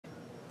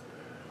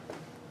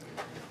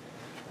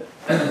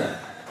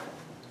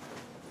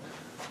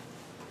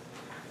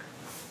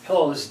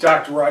Hello, this is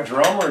Dr. Roger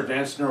Elmer,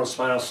 Advanced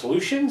Neurospinal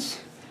Solutions,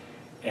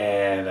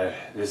 and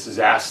this is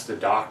Ask the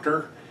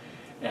Doctor.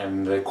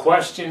 And the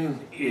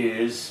question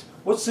is,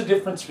 what's the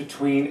difference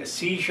between a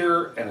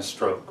seizure and a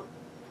stroke?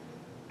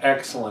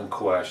 Excellent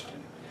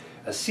question.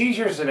 A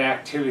seizure is an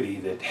activity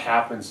that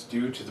happens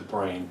due to the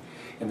brain,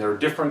 and there are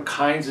different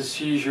kinds of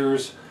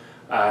seizures.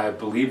 I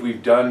believe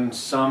we've done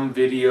some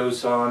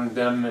videos on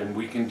them, and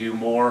we can do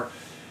more.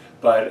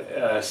 But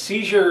a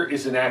seizure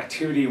is an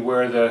activity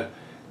where the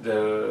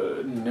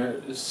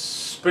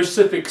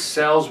specific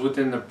cells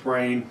within the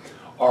brain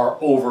are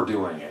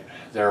overdoing it.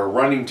 They're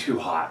running too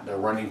hot. They're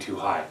running too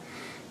high.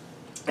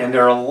 And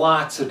there are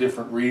lots of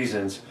different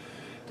reasons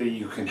that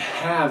you can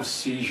have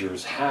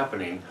seizures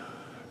happening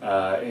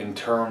in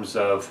terms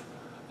of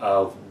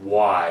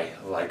why,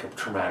 like a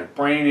traumatic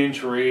brain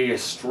injury, a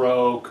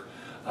stroke.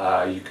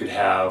 You could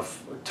have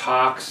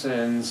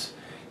toxins.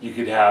 You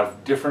could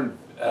have different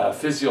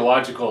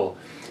physiological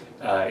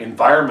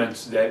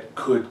environments that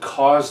could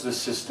cause the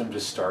system to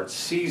start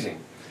seizing.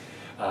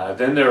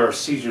 Then there are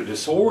seizure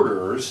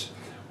disorders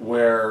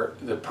where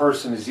the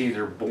person is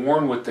either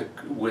born with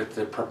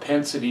the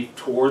propensity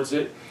towards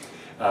it,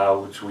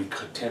 which we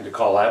tend to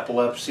call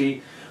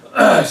epilepsy.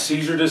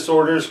 Seizure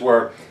disorders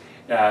where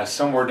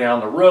somewhere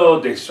down the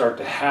road they start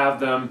to have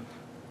them.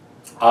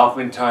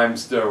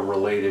 Oftentimes they're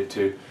related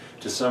to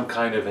some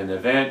kind of an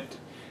event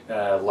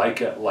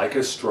like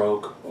a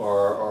stroke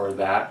or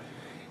that,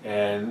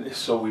 and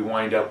so we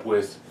wind up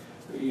with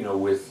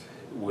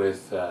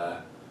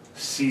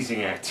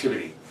seizing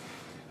activity,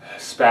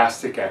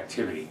 spastic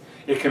activity.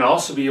 It can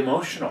also be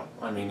emotional.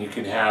 I mean, you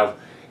can have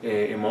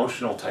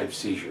emotional type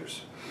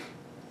seizures.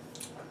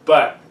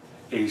 But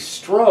a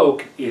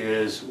stroke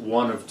is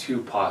one of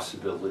two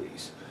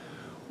possibilities.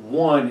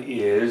 One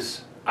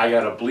is I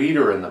got a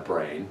bleeder in the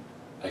brain,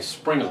 I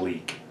spring a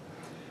leak.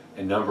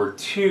 And number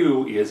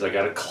two is I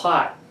got a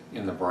clot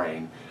in the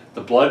brain.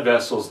 The blood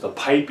vessels, the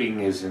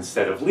piping is,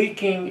 instead of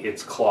leaking,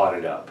 it's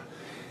clotted up.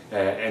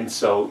 And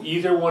so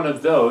either one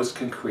of those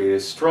can create a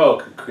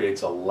stroke. It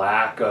creates a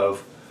lack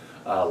of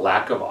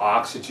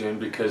oxygen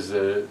because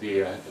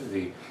either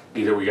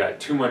we got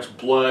too much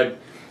blood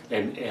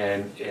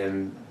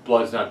and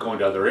blood's not going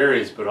to other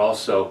areas, but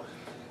also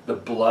the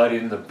blood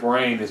in the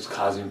brain is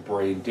causing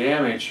brain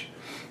damage.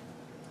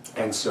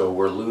 And so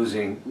we're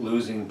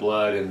losing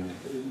blood, and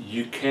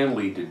you can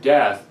lead to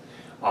death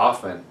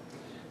often,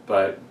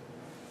 but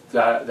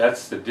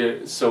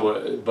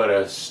but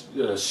a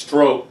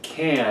stroke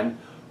can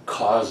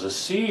cause a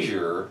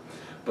seizure,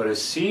 but a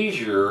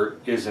seizure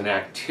is an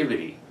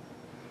activity,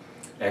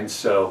 and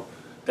so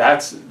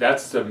that's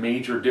the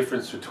major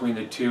difference between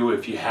the two.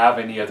 If you have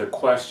any other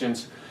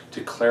questions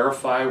to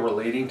clarify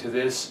relating to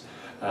this,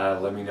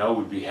 let me know.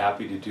 We'd be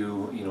happy to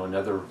do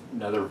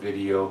another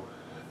video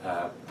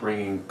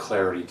bringing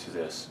clarity to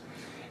this.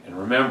 And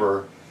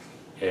remember,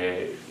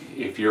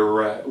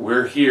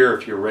 we're here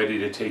if you're ready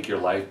to take your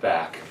life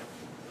back.